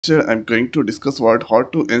Here I'm going to discuss about how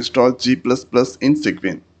to install G++ in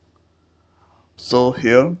Cygwin. So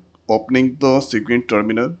here, opening the Cygwin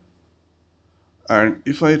terminal, and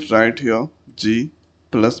if I write here G++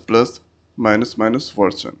 version,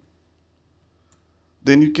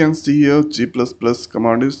 then you can see here G++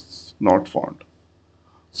 command is not found.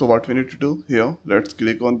 So what we need to do here, let's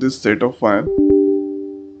click on this set of file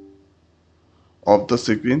of the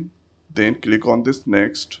Cygwin, then click on this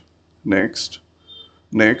next, next,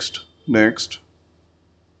 next, next,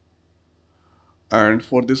 and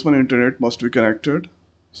for this one internet must be connected.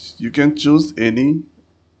 You can choose any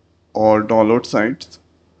or download sites.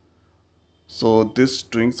 So this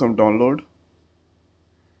doing some download,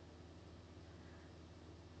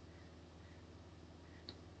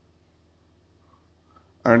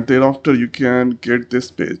 and thereafter you can get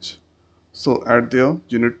this page. So at there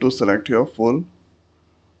you need to select here full.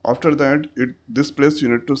 After that this place you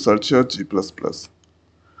need to search here G++.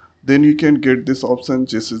 Then you can get this option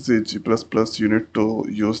GCC G++. You need to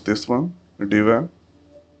use this one devel,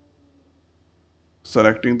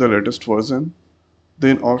 selecting the latest version.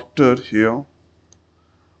 Then after here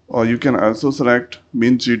you can also select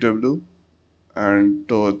min.gw and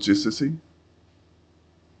GCC.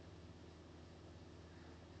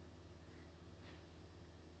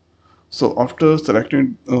 So after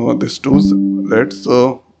selecting these tools, let's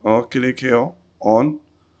click here on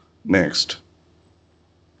next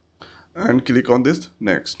and click on this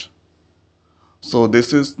next. So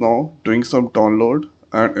this is now doing some download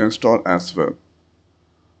and install as well.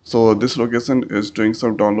 So this location is doing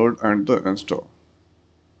some download and the install.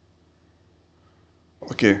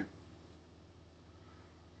 Okay.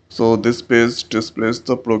 So this page displays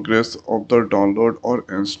the progress of the download or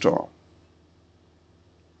install.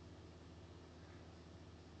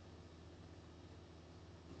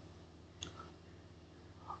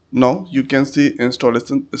 Now you can see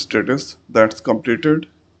installation status that's completed.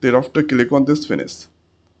 Thereafter click on this finish.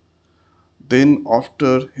 Then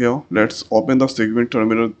after here, let's open the Cygwin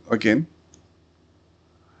terminal again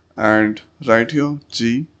and write here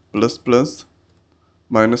G++ version.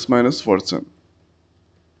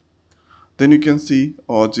 Then you can see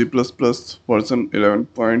G++ version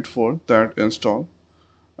 11.4 that install.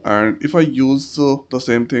 And if I use the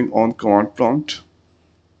same thing on command prompt,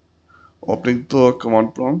 opening the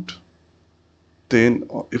command prompt, then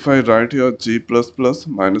if I write here G++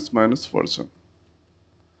 version,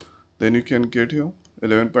 then you can get here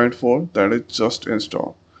 11.4 that is just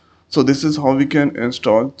install. So this is how we can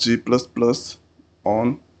install G++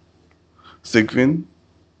 on Cygwin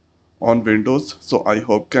on Windows. So I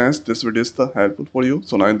hope guys this video is helpful for you.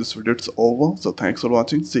 So now in this video it's over. So thanks for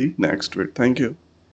watching. See you next video. Thank you.